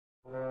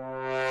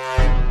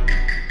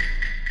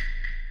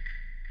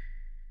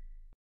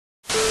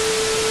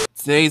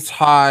Today's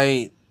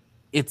high,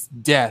 it's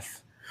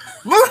death.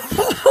 What?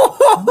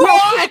 Hold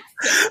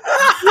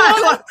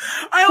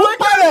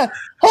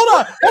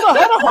on.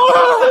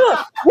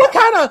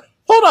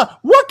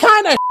 What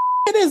kind of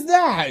shit is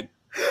that?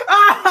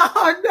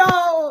 Oh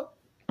no!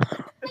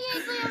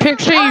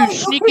 Pixie, you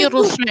sneaky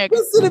little snake.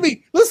 Listen to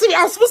me.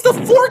 I'm supposed to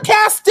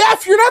forecast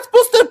death. You're not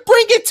supposed to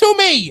bring it to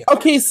me.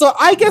 Okay, so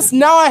I guess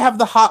now I have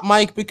the hot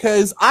mic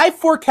because I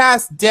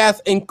forecast death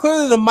and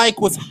clearly the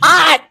mic was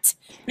hot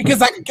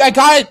because I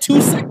got it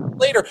 2 seconds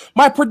later.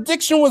 My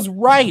prediction was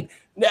right.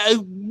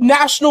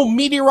 National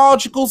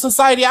Meteorological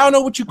Society, I don't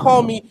know what you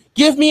call me.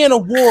 Give me an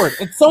award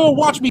and someone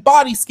watch me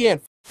body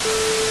scan.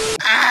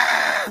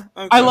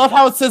 Okay. I love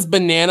how it says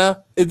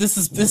banana. This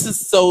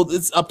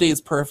update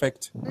is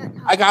perfect.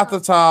 I got the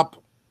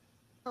top.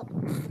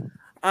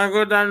 I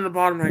go down to the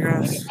bottom, I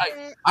guess.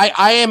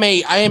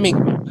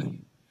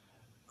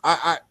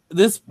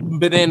 This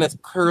banana is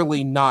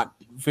clearly not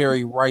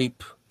very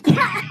ripe.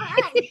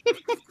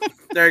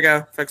 There you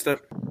go, fixed it.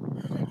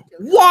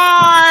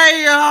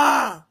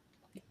 Why?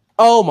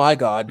 Oh my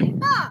god.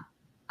 Stop!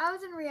 I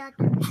was in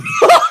reactor.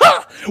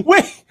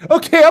 Wait,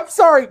 okay, I'm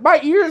sorry.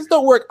 My ears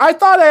don't work. I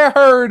thought I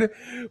heard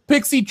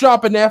Pixie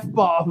drop an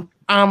F-bomb.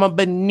 I'm a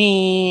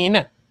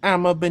banana.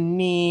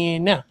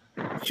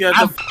 Shut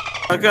the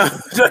fuck up.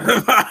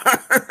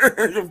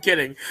 I'm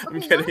kidding.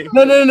 I'm kidding.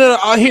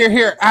 No.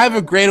 Here. I have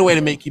a greater way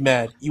to make you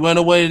mad. You wanna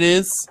know what it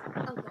is?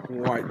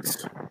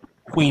 What?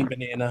 Queen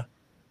banana.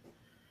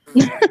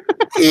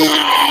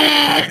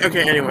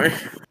 Okay, anyway.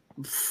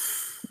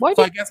 What?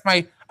 So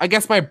I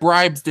guess my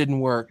bribes didn't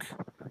work.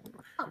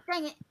 Oh,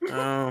 dang it.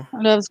 Oh.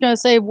 And I was gonna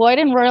say, why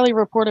didn't Riley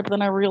report it? But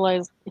then I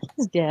realized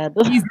he's dead.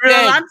 He's Really,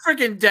 dead. I'm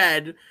freaking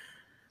dead.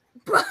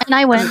 And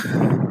I went.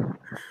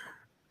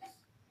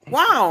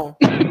 Wow.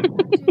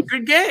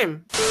 Good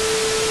game.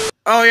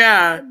 Oh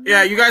yeah.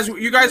 You guys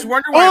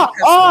wonder why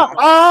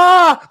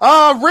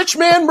rich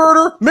man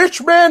murder.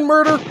 Rich man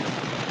murder.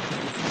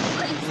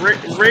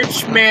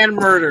 Rich man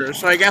murder.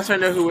 So I guess I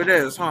know who it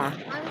is, huh?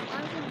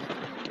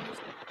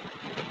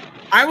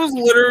 I was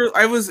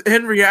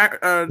in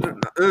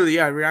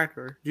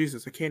reactor.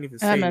 Jesus, I can't even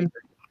say it.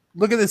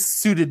 Look at this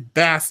suited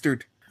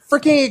bastard.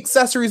 Freaking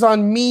accessories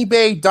on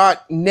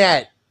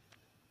meebay.net.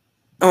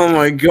 Oh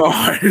my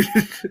god.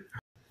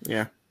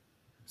 Yeah.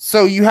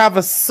 So you have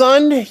a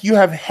sun, you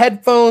have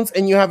headphones,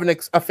 and you have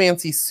a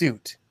fancy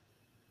suit.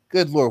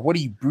 Good lord, what are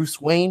you,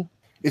 Bruce Wayne?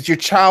 It's your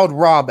child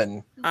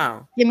Robin.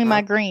 Oh. Give me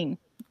my green.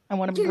 I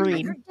want to be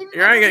green.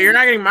 You're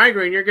not getting my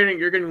green. You're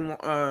getting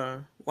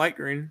light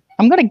green.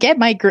 I'm gonna get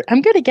my green.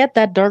 I'm gonna get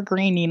that dark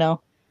green. You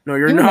know. No,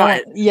 you're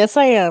not. Yes,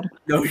 I am.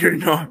 No, you're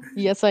not.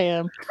 Yes, I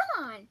am.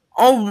 Come on.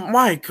 Oh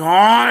my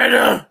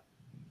god.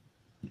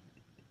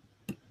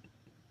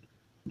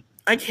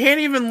 I can't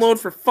even load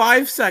for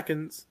 5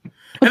 seconds.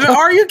 And then,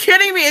 are you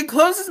kidding me? It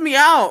closes me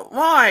out.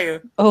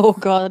 Why? Oh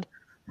god.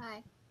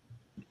 Hi.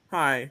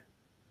 Hi.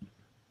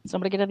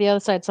 Somebody get to the other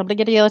side. Somebody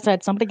get to the other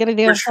side. Somebody get to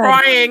the We're other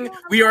side. trying.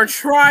 We are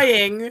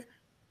trying.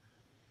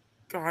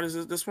 God, is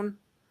it this one?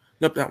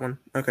 Nope, that one.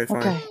 Okay, fine.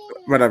 Okay.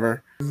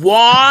 Whatever.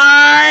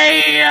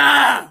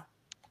 Why?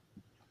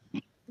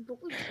 What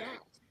was that?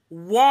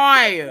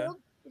 Why?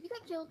 Did you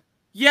get killed?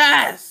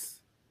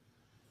 Yes.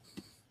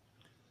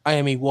 I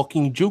am a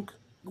walking juke.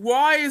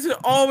 Why is it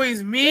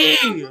always me?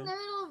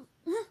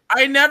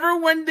 I never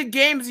win the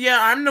games. Yeah,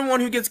 I'm the one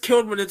who gets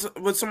killed when it's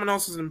with someone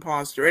else's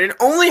imposter, and it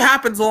only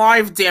happens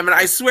live. Damn it!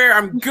 I swear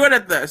I'm good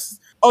at this.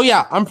 Oh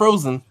yeah, I'm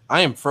frozen.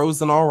 I am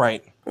frozen. All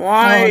right.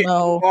 Why? Oh,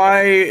 no.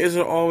 Why is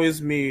it always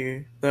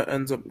me that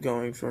ends up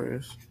going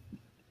first?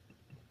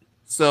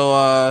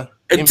 So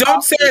And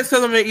don't say it's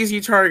because I'm an easy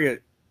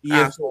target.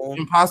 yes, Asshole.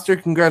 imposter.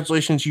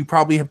 Congratulations, you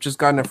probably have just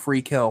gotten a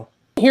free kill.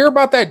 Hear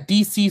about that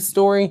DC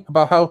story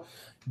about how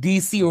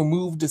DC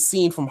removed a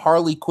scene from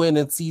Harley Quinn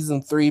in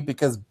season 3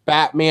 because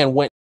Batman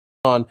went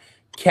on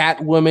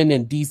Catwoman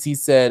and DC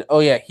said, "Oh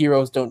yeah,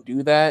 heroes don't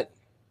do that."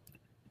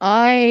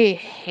 I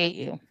hate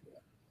you.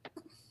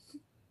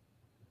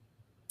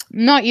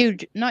 Not you,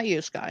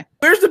 Sky.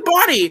 Where's the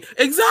body?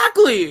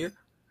 Exactly.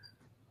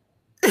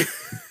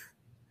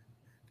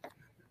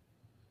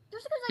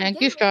 Thank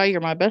you, Sky.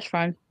 You're my best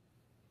friend.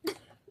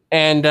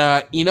 And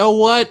you know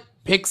what,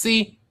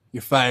 Pixie,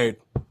 you're fired.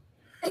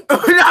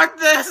 Not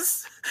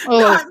this. Oh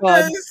Not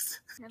god. this.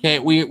 Okay,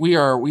 we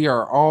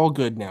are all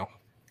good now.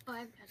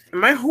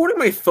 Am I holding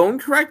my phone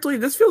correctly?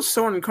 This feels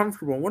so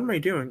uncomfortable. What am I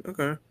doing?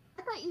 Okay.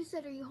 I thought you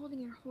said, are you holding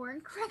your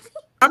horn correctly?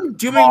 I'm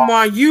doing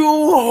my you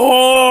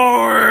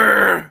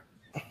whore.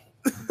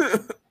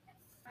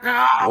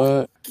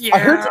 Oh, I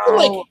heard something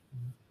like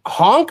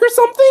honk or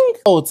something.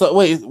 Oh, it's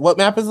wait, what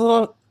map is it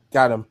on?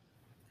 Got him.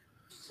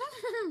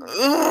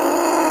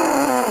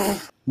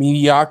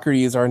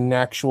 Mediocrity is our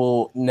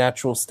natural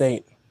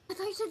state. I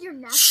thought you said you're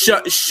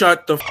natural.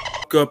 Shut the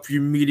fuck up,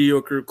 you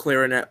mediocre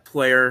clarinet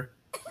player.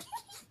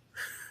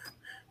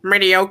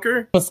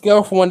 Mediocre? On a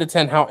scale from 1 to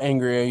 10, how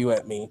angry are you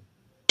at me?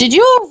 Did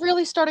you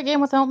really start a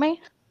game without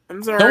me?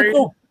 I'm sorry.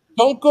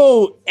 Don't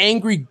go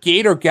angry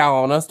Gator Gal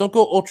on us. Don't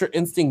go Ultra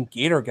Instinct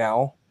Gator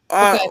Gal.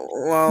 Okay.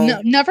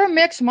 Well. Never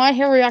mix My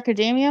Hero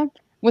Academia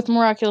with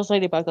Miraculous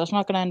Ladybug. That's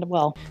not going to end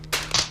well.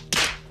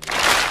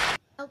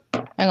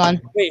 Hang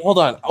on. Wait, hold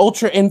on.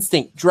 Ultra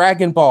Instinct,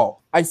 Dragon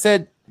Ball. I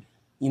said,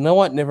 you know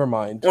what? Never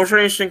mind.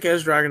 Ultra Instinct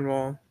is Dragon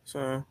Ball,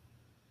 so.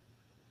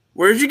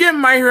 Where'd you get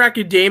My Hero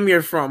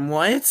Academia from?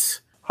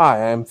 What?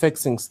 Hi, I'm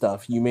fixing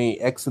stuff. You may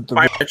exit the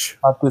Bitch.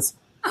 this.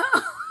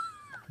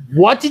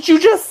 What did you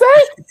just say?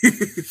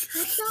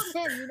 It's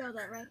not him, you know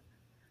that,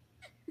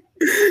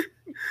 right?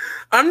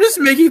 I'm just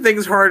making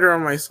things harder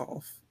on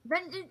myself.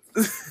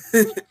 Vengeance.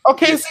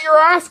 Okay, so you're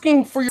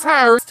asking for your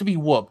tires to be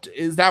whooped.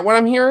 Is that what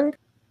I'm hearing?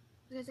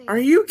 Are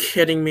you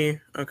kidding me?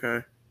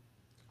 Okay.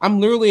 I'm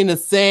literally gonna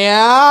say,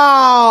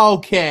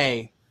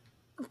 okay.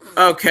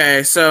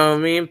 Okay, so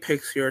me and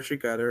Pixie are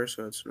together,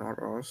 so it's not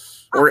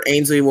us. Or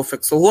Ainsley will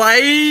fix the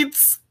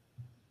lights.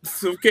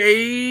 It's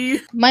okay.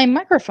 My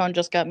microphone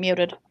just got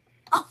muted.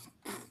 I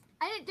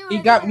didn't do it.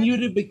 It got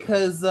muted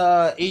because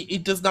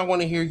it does not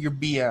want to hear your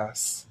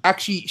BS.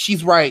 Actually,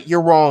 she's right.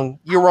 You're wrong.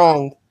 You're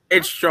wrong.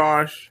 It's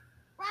Josh.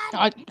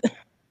 I,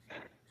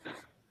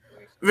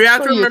 We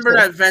have to What are you remember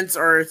doing? that vents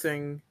are a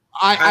thing.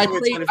 I Wait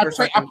pray, 24 I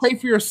seconds. pray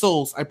for your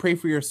souls. I pray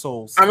for your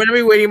souls. I'm gonna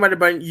be waiting by the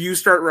button. You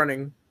start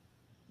running.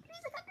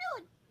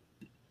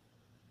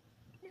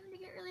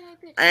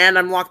 And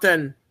I'm locked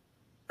in.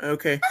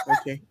 Okay.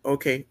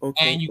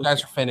 And you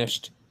guys are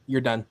finished.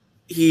 You're done.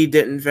 He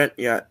didn't vent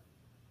yet.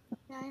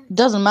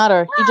 doesn't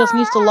matter. He just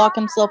needs to lock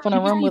himself in a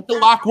You just room need with. to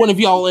lock one of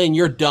y'all in.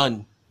 You're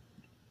done.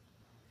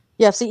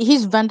 Yeah, see,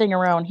 he's venting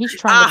around. He's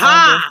trying to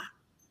find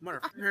her.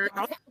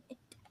 Motherfucker.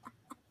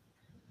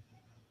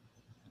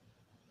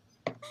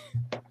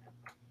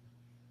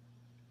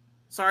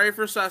 Sorry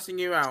for sussing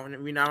you out,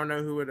 and we now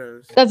know who it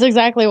is. That's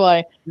exactly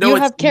why. No, you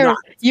it's have Carrot.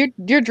 not.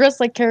 You're dressed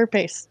like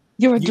Carapace.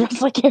 You are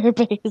dressed like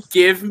Carapace.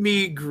 Give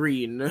me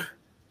green.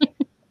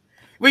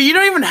 Wait, you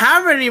don't even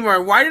have it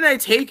anymore. Why did I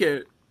take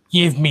it?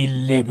 Give me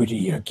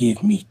liberty or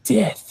give me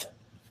death.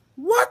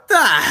 What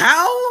the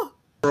hell?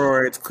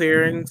 It's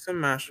clearing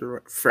some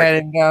asteroid.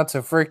 Heading down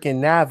to freaking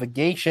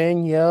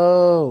navigation,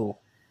 yo.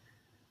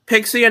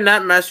 Pixie, in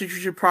that message, you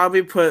should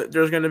probably put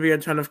there's going to be a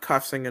ton of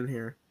cuffing in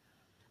here.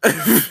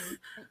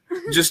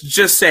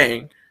 just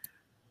saying.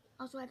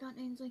 Also, I found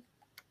Ainslie.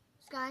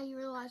 Sky, you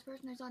were the last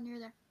person I saw near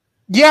there.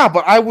 Yeah,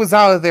 but I was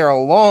out of there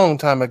a long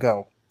time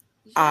ago.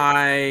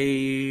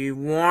 I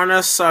want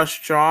to suss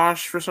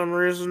Josh for some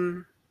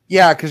reason.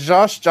 Yeah, because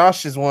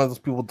Josh is one of those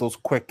people with those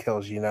quick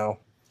kills, you know.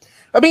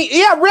 I mean,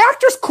 yeah,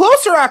 Reactor's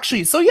closer,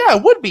 actually. So, yeah,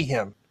 it would be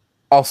him.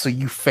 Also,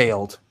 you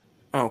failed.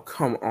 Oh,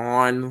 come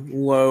on.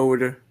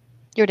 Load.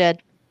 You're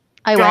dead.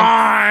 I win.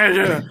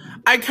 God!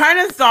 I kind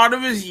of thought it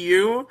was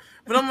you,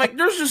 but I'm like,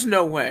 there's just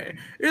no way.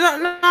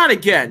 Not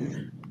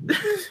again.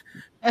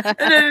 And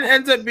then it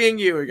ends up being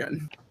you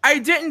again. I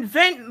didn't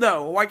vent,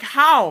 though. Like,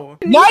 how?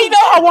 Now you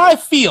know how I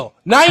feel.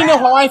 Now you know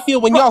how I feel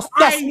when y'all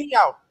stuff me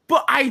out.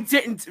 But I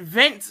didn't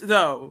vent,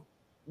 though.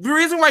 The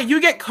reason why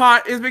you get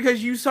caught is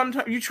because you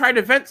try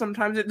to vent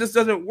sometimes, it just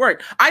doesn't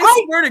work.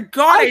 I swear to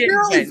God I didn't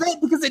barely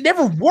vent because it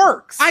never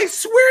works. I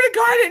swear to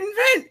God I didn't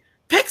vent.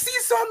 Pixie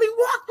saw me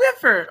walk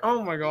with her.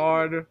 Oh my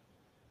God.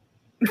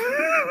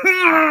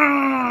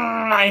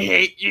 I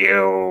hate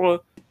you.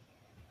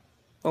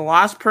 The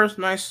last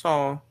person I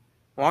saw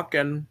walk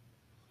in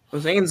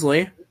was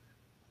Ainsley.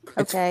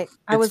 Okay,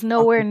 I was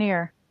nowhere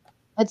near.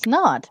 It's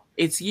not.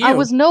 It's you. I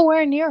was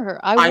nowhere near her.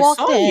 I walked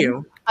saw in.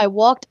 you. I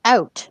walked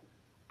out.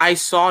 I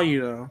saw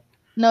you though.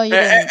 No, you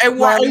didn't. and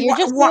why- You're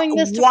just why- doing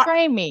this to why-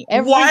 frame me.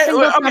 Every why-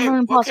 single okay, time I'm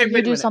imposter, okay, wait you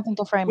a do minute. something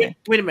to frame me.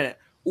 Wait a minute.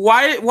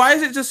 Why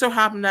does it just so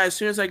happen that as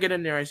soon as I get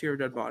in there, I see her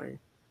dead body?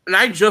 And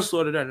I just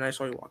loaded in and I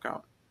saw you walk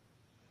out.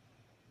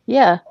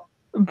 Yeah,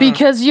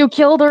 because you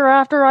killed her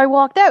after I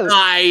walked out.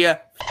 Okay,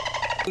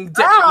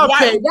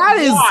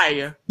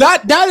 Why?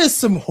 That is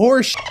some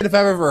horse shit if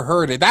I've ever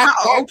heard it.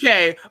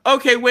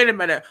 Okay, wait a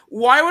minute.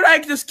 Why would I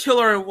just kill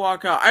her and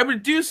walk out? I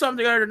would do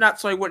something other than that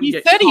so I wouldn't He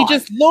get said he caught.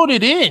 just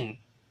loaded in.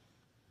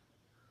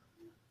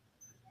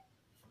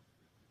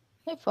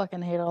 I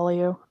fucking hate all of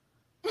you.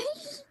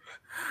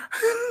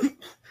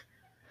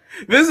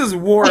 This is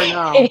war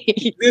now.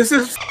 This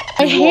is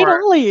I hate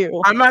war. all of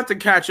you. I'm about to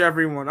catch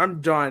everyone.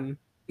 I'm done.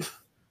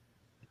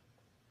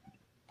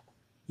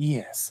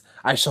 Yes,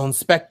 I shall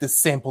inspect this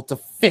sample to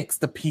fix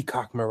the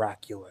Peacock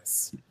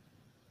Miraculous.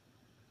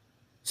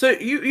 So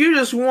you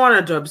just want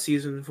a dub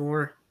season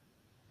 4?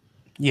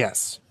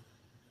 Yes.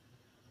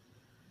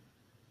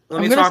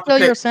 I'm gonna steal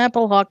your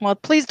sample,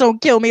 Hawkmoth. Please don't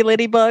kill me,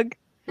 Ladybug.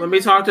 Let me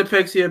talk to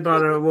Pixie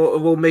about it.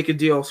 We'll make a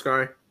deal,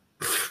 Sky.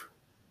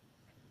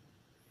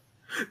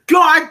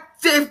 God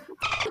damn!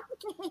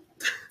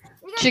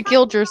 She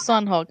killed your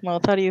son,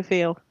 Hawkmoth. How do you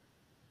feel?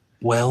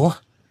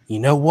 Well, you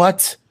know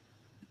what?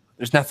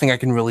 There's nothing I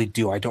can really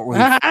do. I don't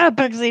really.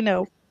 Bugsy,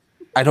 no.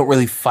 I don't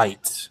really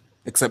fight,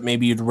 except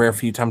maybe the rare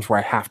few times where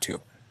I have to.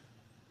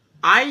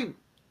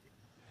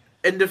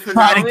 In the Try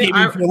finale, to give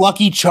me your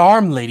lucky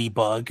charm,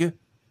 Ladybug.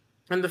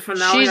 in the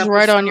finale, She's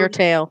right on your episode,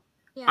 tail.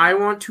 Yeah, I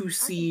want to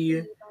see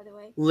by the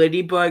way.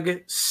 Ladybug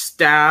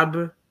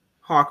stab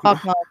Hawkmoth.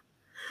 Hawkmoth.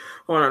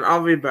 Hold on,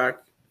 I'll be back.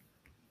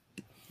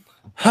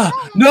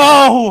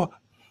 No!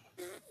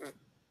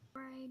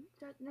 Right,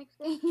 start the next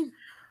game.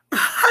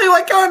 I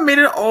like how I made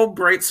it all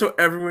bright so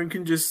everyone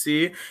can just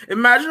see.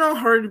 Imagine how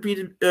hard it'd be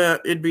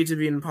to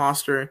be an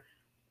imposter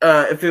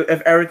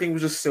if everything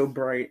was just so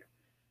bright.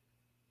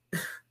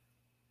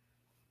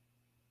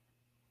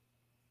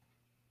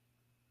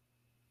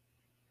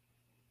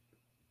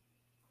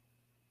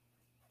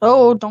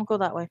 Oh, don't go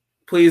that way.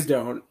 Please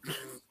don't.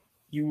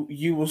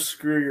 You will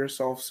screw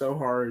yourself so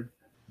hard.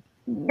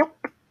 Nope.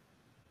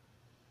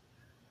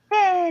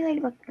 Hey,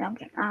 Ladybug. No, I'm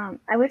kidding.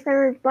 I wish there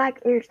were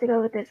black ears to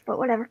go with this, but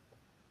whatever.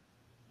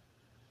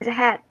 There's a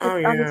hat. Oh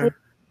It's yeah. obviously-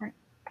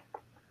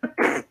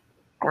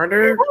 Are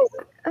there?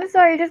 I'm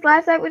sorry, just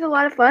last night was a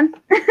lot of fun.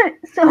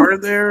 So Are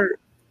there?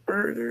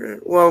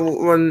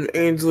 Well, when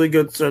Ainslie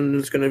gets in,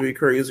 it's gonna be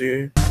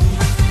crazy.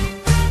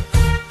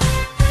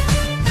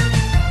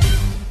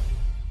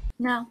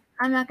 no,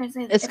 I'm not gonna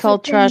say that. It's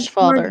called Trash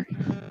Father.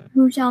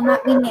 Who shall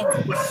not be named.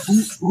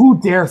 Who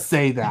dare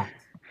say that?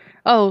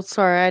 Oh,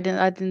 sorry, I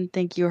didn't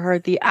think you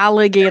heard the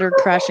alligator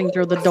crashing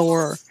through the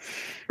door.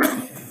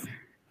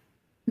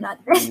 Not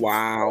this.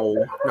 Wow,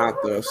 not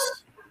this.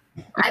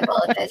 I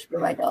apologize for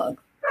my dog.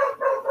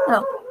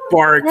 Oh.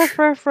 Bark. Ruff,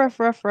 ruff, ruff,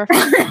 ruff, ruff.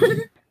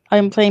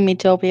 I'm playing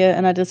Metopia,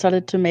 and I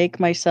decided to make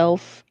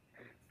myself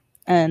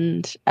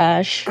and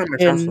Ash Oh, my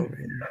in over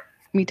here.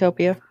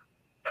 Metopia.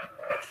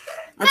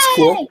 That's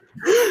cool.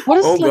 What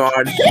is Oh like-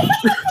 god.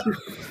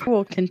 I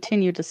will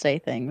continue to say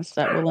things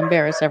that will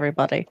embarrass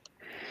everybody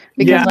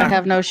because I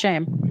have no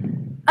shame.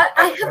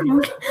 I have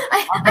no.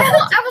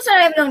 I'm sorry,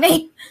 I have no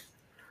name.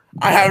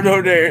 I have no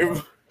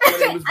name. My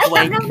name is I have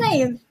Blank. no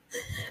name.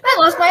 I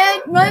lost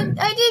my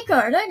ID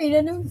card. I need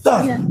a new.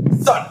 Yeah.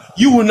 Son,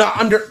 you will not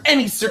under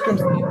any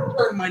circumstance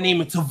turn my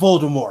name into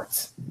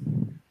Voldemort.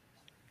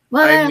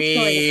 Well, I that's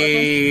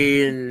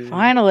really mean,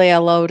 Finally, I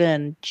load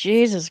in.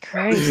 Jesus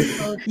Christ!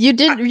 You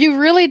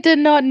really did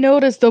not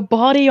notice the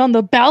body on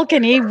the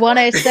balcony when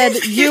I said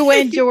you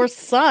and your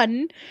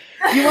son.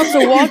 You must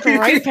have walked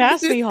right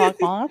past me,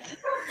 Hawkmoth.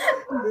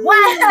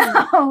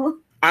 Wow.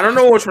 I don't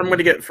know which one I'm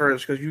gonna get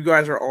first because you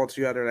guys are all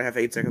together and I have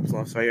 8 seconds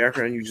left. So I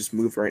recommend you just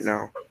move right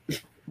now.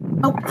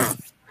 Oh.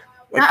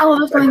 Not all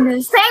of us going to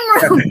the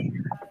same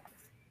room.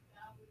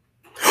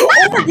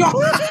 Oh my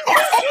god!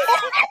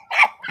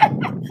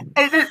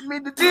 I didn't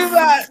mean to do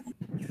that.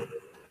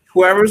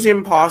 Whoever's the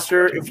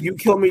imposter, if you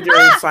kill me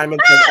during Simon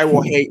says, I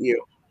will hate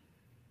you.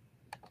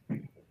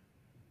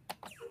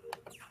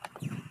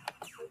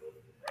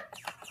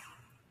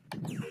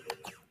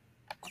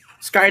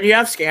 Sky, do you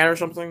have scan or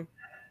something?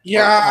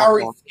 Yeah, I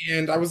already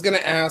scanned. I was gonna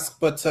ask,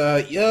 but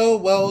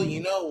well,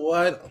 you know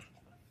what?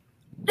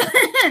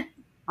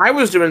 I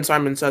was doing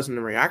Simon Says in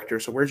the reactor,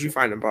 so where'd you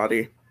find a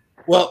body?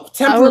 Well,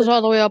 I was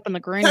all the way up in the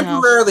greenhouse.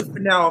 temporarily for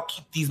now, I'll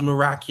keep these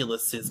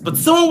Miraculouses. But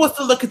someone wants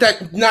to look at that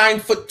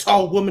 9-foot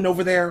tall woman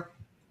over there.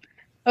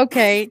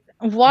 Okay,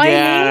 why?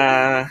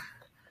 Yeah.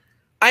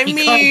 I Because-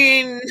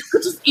 mean,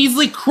 Could just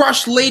easily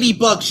crush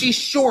Ladybug. She's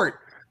short.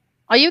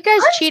 Are you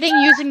guys cheating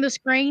using the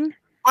screen?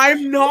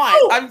 I'm not.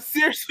 No. I'm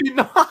seriously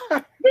not.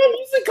 I'm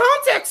using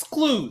context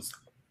clues.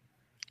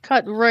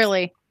 Cut,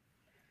 really?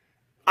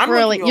 I'm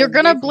Really? looking You're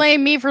gonna away from-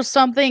 blame me for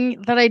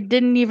something that I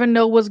didn't even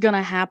know was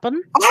gonna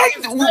happen?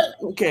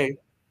 Okay.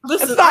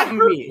 Listen, It's not I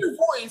heard me. your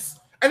voice,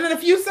 and then a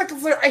few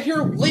seconds later, I hear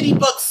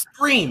Ladybug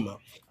scream.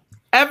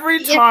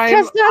 Every time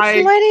Because that's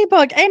I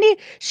Ladybug.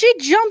 She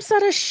jumps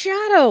out of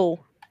shadow.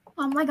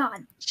 Oh my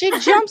god. She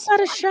jumps out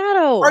of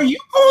shadow. Are you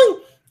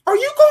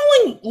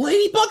calling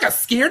Ladybug a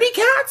scaredy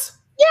cat?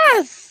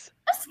 Yes.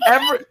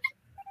 every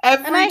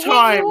And I hate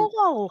time you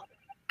all.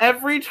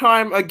 every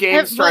time a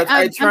game starts,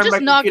 I turn I'm just my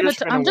not computer gonna.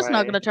 screen I'm just not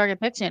away. gonna target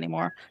Pixie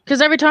anymore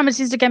because every time it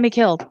seems to get me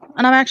killed,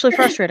 and I'm actually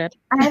frustrated.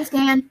 I have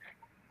scan.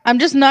 I'm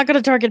just not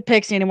gonna target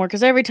Pixie anymore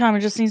because every time it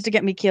just seems to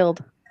get me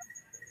killed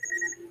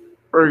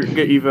Or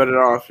get you voted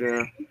off,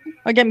 yeah.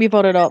 or get me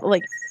voted off.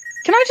 Like,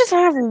 can I just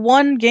have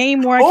one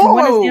game where I can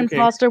win as the okay.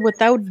 imposter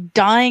without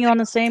dying on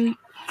the same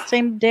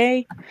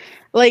day?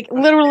 Like,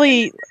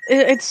 literally,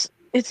 it's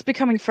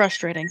becoming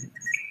frustrating.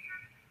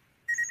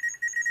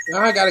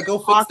 Now I gotta go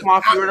fix the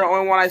Hawkmoth, you were the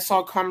only one I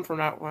saw come from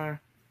that way.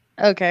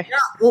 Okay.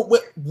 Well,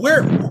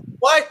 where?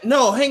 What?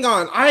 No, hang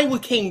on.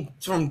 Came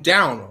from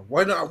down.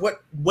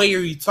 What way are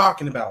you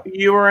talking about?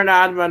 You were an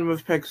admin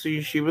with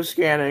Pixie. She was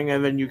scanning,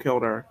 and then you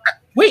killed her.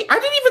 Wait, I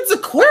didn't even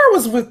declare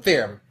was with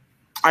them.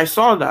 I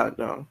saw that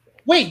though.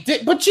 Wait,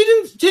 but she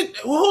didn't.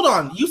 Well, hold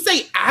on. You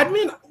say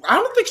admin? I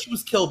don't think she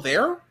was killed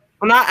there.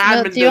 Well, not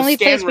admin. No, the only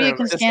scan place where you room,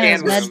 can the scan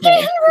is room. med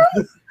bay.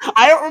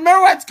 I don't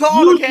remember what it's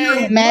called.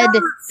 Okay, Med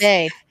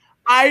bay.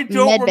 I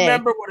don't Med bay.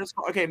 remember what it's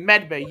called. Okay,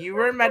 medbay. You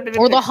were in medbay. with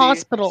Or the Pixie.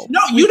 hospital. No,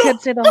 We you don't.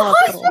 could say the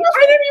hospital.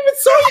 I didn't even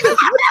saw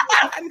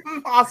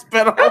you.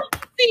 Hospital. How did you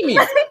see me?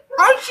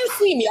 How did you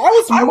see me? I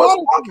was I was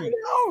monitoring.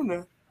 walking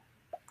down.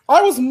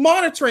 I was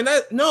monitoring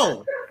that.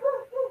 No,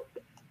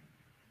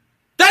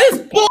 that is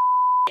bull.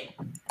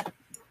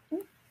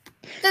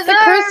 The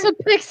curse of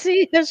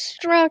Pixie has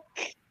struck.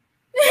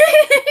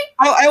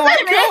 I like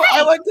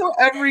how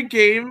every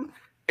game.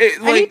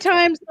 It, like,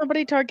 Anytime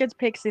somebody targets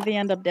Pixie, they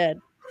end up dead.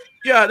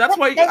 Yeah, that's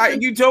why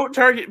you don't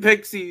target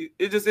Pixie.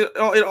 It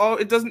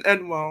doesn't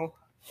end well.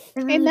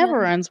 It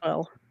never ends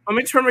well. Let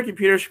me turn my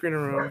computer screen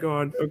around.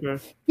 God, okay.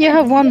 You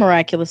have one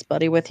miraculous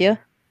buddy with you.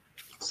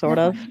 Sort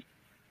of.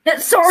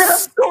 Sort of.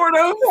 Sort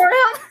of.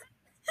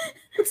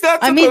 What's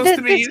that supposed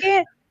to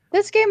mean?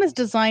 This game is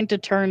designed to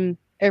turn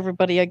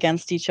everybody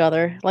against each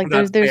other. Like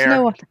That's there's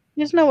fair.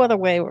 no other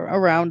way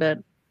around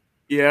it.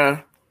 Yeah.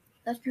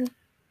 That's true.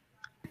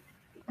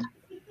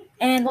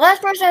 And the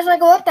last person I saw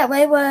go up that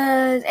way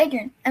was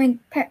Adrian. I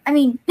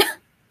mean.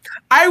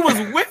 I was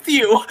with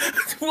you.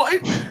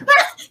 What? No,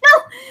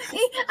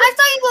 I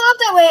saw you go up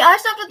that way. I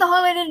stopped at the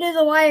hallway to do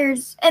the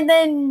wires, and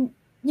then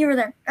you were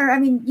there. Or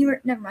you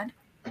were. Never mind.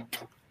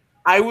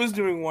 I was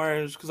doing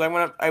wires because I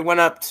went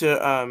up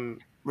to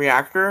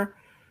reactor,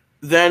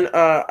 then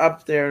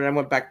up there, and I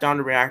went back down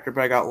to reactor,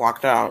 but I got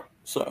locked out.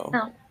 So.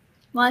 Oh,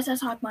 well, I saw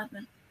Hawk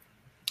Mothman.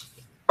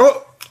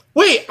 Oh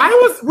wait, I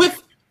was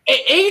with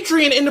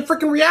Adrian in the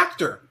freaking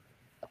reactor.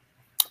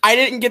 I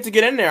didn't get to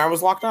get in there. I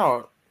was locked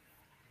out.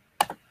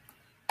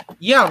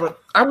 Yeah, but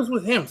I was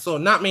with him, so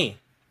not me.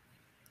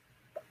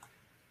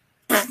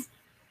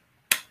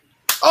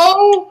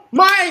 Oh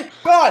my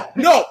God!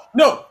 No,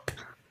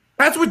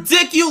 that's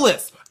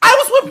ridiculous. I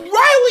was with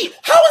Riley.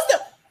 How is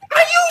that?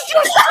 I used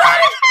your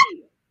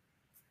strategy.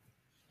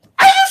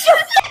 I used your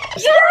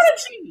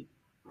strategy.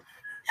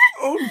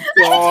 Oh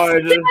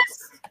God!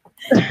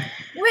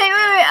 Wait.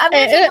 I'm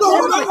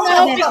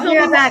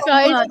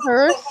Sky's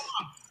curse.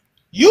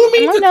 You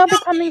mean Am I to now tell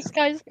becoming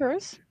Sky's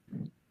curse?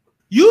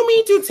 You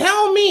mean to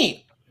tell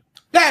me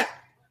that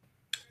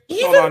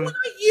even when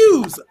I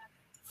use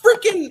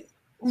freaking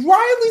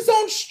Riley's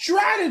own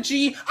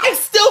strategy, I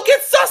still get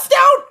sussed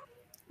out?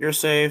 You're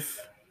safe.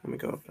 Let me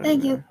go up there.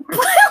 Thank you.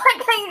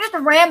 Like how you just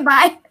ran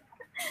by.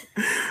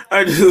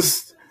 I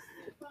just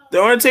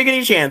don't want to take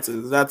any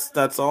chances.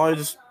 That's all I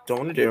just don't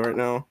want to do right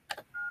now.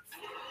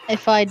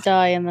 If I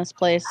die in this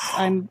place,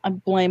 I'm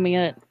blaming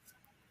it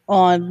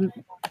on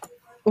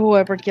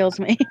whoever kills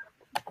me.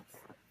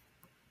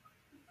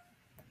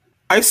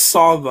 I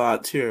saw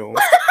that too.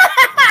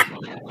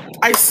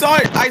 I saw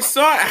it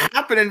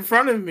happen in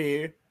front of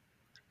me.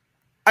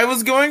 I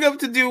was going up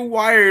to do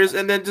wires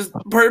and then just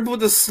Purple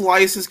just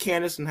slice his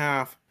Candace in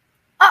half.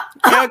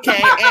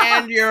 Okay,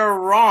 and you're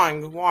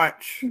wrong.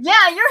 Watch.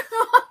 Yeah, you're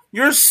wrong.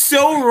 You're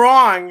so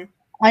wrong.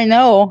 I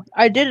know.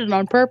 I did it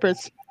on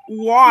purpose.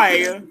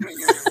 Why?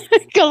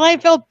 Because I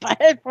felt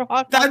bad for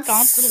Hawk. That's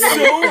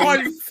constantly. so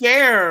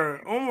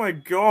unfair. Oh my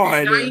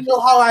God. Now you know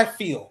how I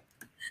feel.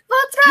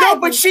 No,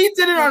 but she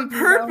did it on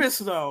purpose,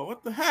 though.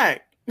 What the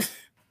heck?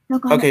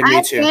 Okay,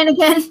 me too.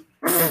 Again.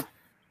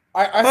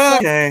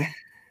 I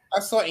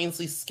saw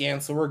Ainslie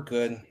scan, so we're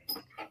good.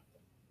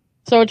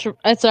 So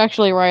it's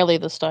actually Riley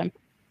this time.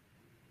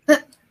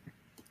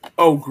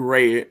 Oh,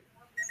 great.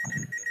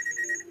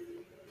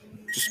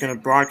 Just gonna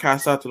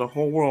broadcast that to the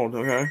whole world,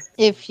 okay?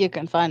 If you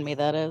can find me,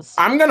 that is.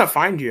 I'm gonna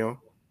find you.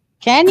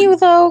 Can you,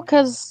 though?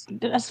 Because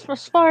as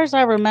far as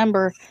I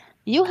remember,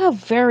 you have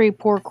very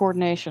poor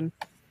coordination.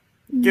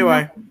 Do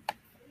I?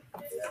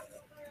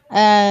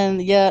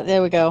 And yeah,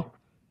 there we go.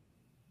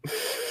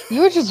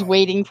 You were just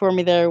waiting for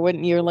me there,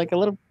 wouldn't you? Like a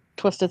little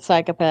twisted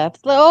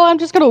psychopath. Like, oh, I'm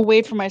just gonna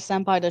wait for my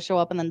senpai to show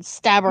up and then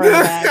stab her in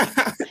the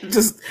back.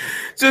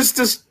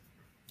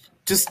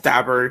 just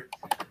stab her.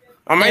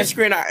 On my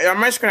screen,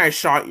 I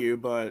shot you,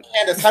 but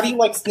Candace, how do you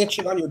like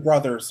snitching on your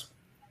brothers?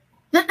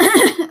 yeah,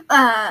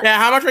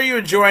 how much are you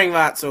enjoying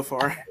that so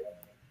far?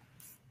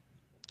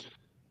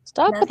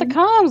 Stop with the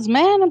comms,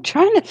 man. I'm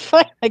trying to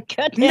fight my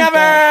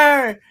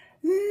goddamn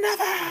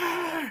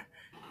Never!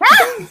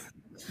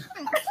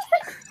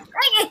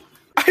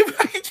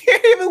 I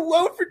can't even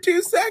load for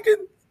 2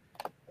 seconds.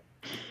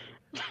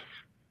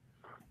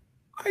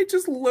 I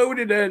just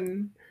loaded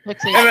in.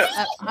 Pixie. I'm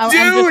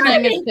just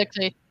saying it's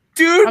Pixie.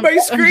 Dude, my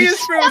screen is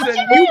frozen.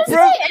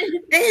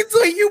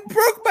 Ainslie, you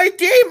broke my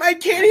game. I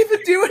can't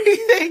even do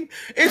anything.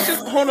 It's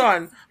just hold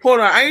on.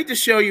 I need to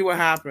show you what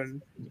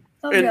happened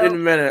in a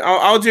minute.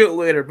 I'll do it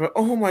later. But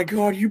oh my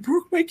God, you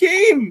broke my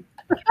game.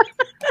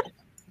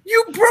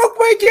 You broke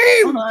my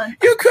game.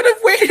 You could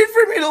have waited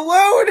for me to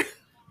load.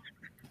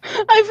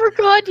 I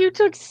forgot you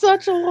took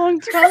such a long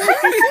time.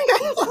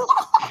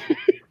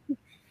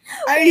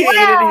 I hate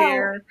it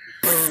here.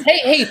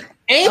 Hey,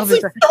 Ainslie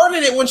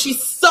started it when she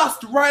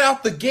sussed right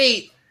out the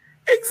gate.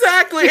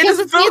 Exactly. Because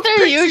it's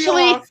either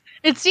usually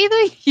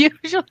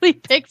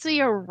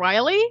Pixie or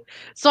Riley,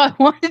 so I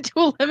wanted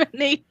to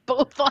eliminate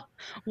both on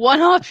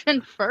one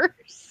option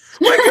first.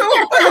 Like,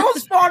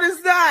 whose fault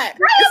is that?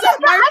 Is that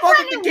my fault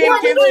that the game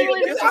gives you?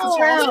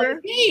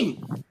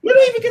 We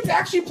don't even get to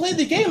actually play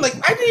the game. Like,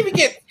 I didn't even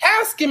get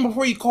past him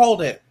before you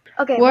called it.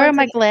 Okay. Where are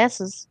my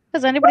glasses?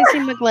 Has anybody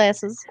seen my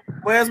glasses?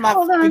 Where's my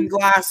fucking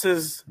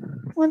glasses?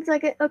 1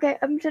 second. Okay,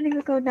 I'm sending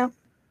the code now.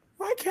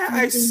 Why can't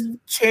I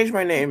change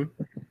my name?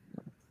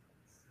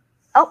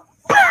 Oh.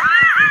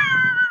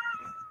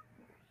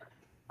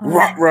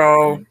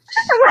 Ruh-roh.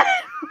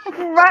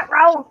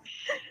 Ruh-roh.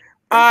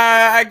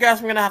 I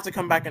guess I'm gonna have to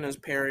come back in as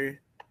Perry.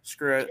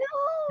 Screw it.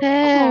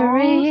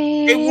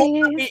 Perry.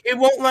 It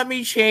won't let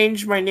me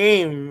change my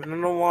name. I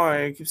don't know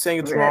why. I keep saying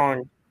it's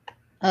wrong.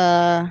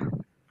 I'm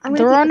gonna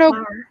There keep are the no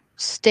flower.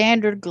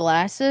 standard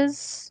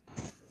glasses.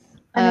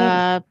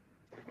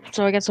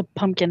 So I guess a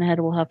pumpkin head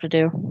will have to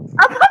do. A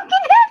pumpkin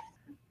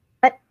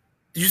head?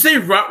 Did you say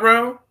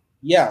Rutro?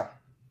 Yeah.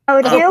 Oh,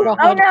 it's Oh, you? God.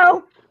 Oh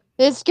no!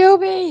 It's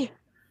Scooby!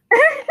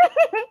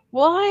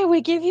 Why?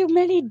 We give you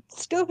many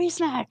Scooby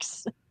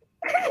snacks.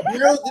 You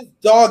know, this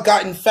dog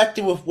got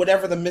infected with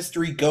whatever the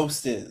mystery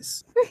ghost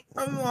is.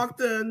 I'm locked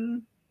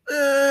in.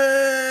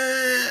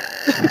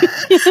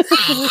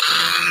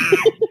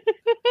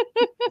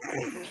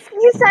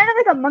 You sounded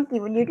like a monkey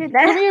when you did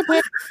that. Come here,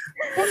 Perry.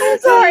 I'm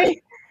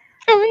sorry.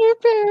 Come here,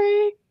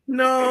 Perry.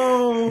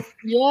 No.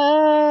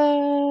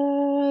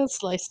 Yeah,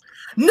 slice.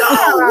 No!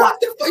 What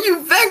the fuck?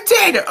 You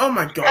vented! Oh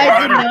my god.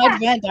 I did not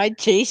vent. I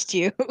chased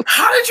you.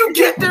 How did you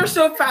get there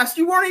so fast?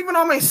 You weren't even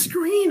on my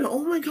screen.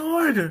 Oh my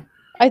god.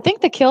 I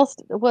think the kill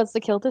was the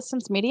kill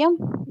distance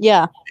medium.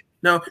 Yeah.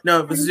 No,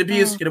 this is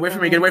abuse. Get away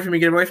from me. Get away from me.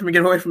 Get away from me.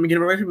 Get away from me. Get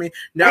away from me.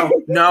 No.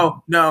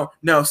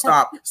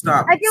 Stop.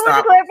 I do want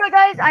to clarify,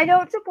 guys. I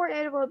don't support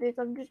animal abuse.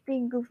 I'm just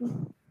being goofy.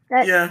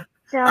 Yeah.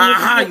 You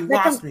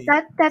lost me.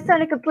 That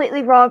sounded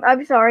completely wrong.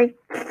 I'm sorry.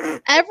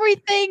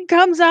 Everything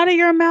comes out of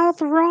your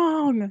mouth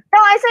wrong. No,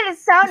 I said it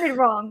sounded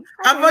wrong.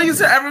 I thought you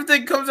said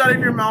everything comes out of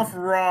your mouth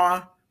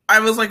raw. I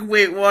was like,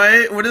 wait,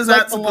 what? What is Like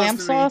that the supposed lamb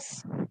to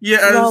sauce? mean?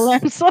 Yes. Raw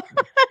lamb sauce.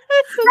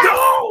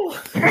 No!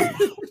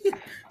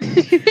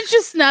 You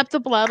just snapped a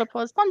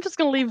platypus. I'm just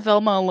gonna leave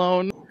Velma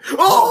alone.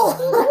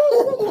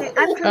 Oh!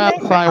 I'm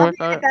coming. fine I'll with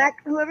be right that. back.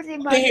 Whoever's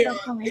invited, I'm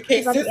coming.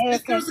 Okay, I'll be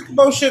since AFK. there's a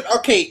commotion,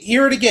 okay,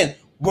 hear it again.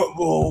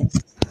 Whoa.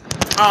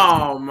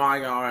 Oh my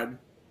god.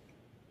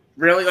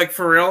 Really? Like,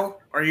 for real?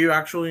 Are you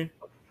actually?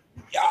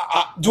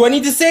 Do I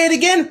need to say it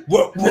again?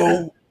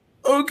 Whoa.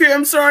 Okay,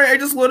 I'm sorry. I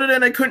just loaded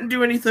in. I couldn't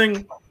do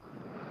anything.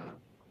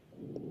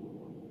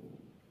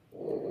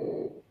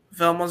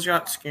 Velma's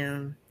got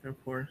scanned,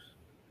 of course.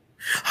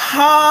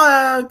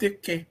 Ha!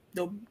 Okay.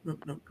 No.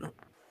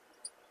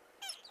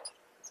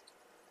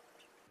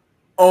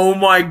 Oh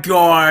my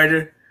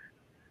god.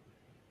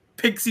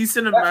 Pixie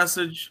sent a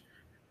message.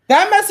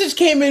 That message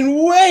came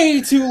in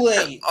way too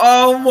late.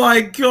 Oh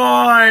my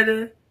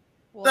god.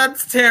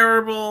 That's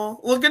terrible.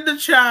 Look at the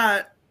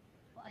chat.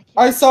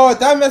 I saw it.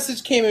 That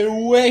message came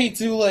in way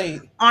too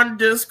late. On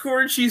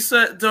Discord, she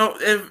said,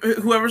 if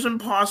whoever's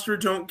imposter,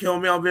 don't kill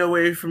me. I'll be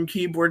away from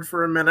keyboard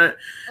for a minute.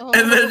 Oh.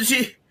 And then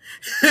she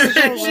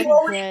She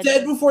already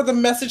dead before the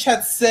message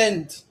had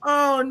sent.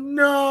 oh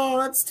no,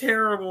 that's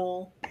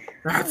terrible.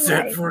 That's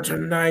it for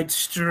tonight's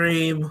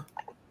stream.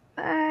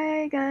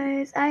 Bye,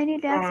 guys. I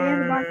need to actually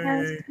end the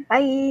podcast.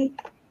 Bye.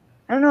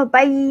 I don't know.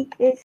 Bye.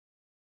 It's